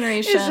 Girls'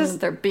 Generation,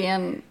 they're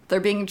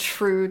being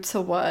true to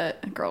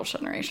what Girls'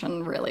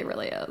 Generation really,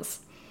 really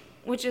is.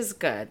 Which is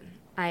good.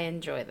 I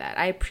enjoy that.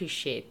 I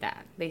appreciate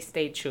that. They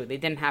stayed true. They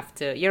didn't have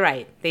to. You're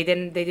right. They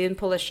didn't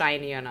pull a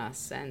Shiny on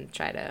us and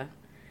try to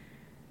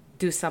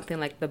do something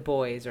like The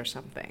Boys or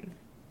something.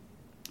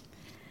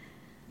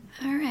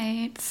 All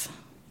right.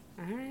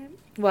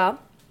 Well,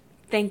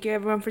 thank you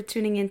everyone for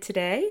tuning in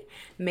today.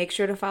 Make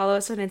sure to follow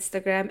us on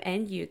Instagram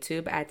and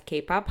YouTube at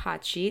K-Pop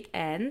Hot Sheet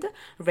and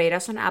rate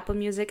us on Apple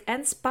Music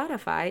and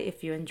Spotify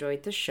if you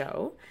enjoyed the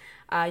show.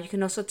 You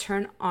can also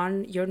turn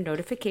on your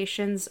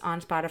notifications on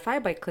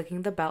Spotify by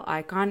clicking the bell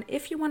icon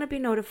if you want to be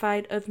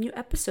notified of new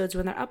episodes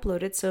when they're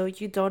uploaded so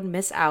you don't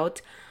miss out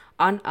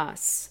on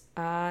us.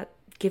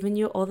 Giving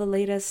you all the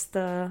latest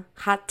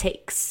hot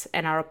takes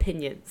and our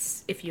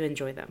opinions if you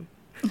enjoy them.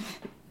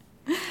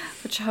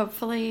 Which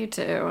hopefully you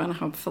do, and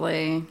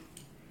hopefully,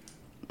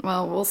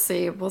 well, we'll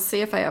see. We'll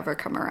see if I ever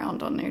come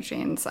around on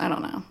NewJeans. I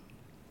don't know.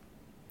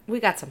 We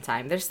got some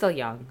time. They're still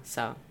young,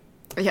 so.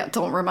 Yeah,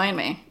 don't remind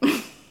me.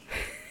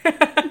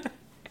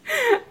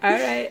 All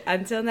right.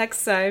 Until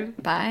next time.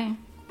 Bye.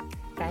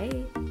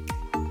 Bye.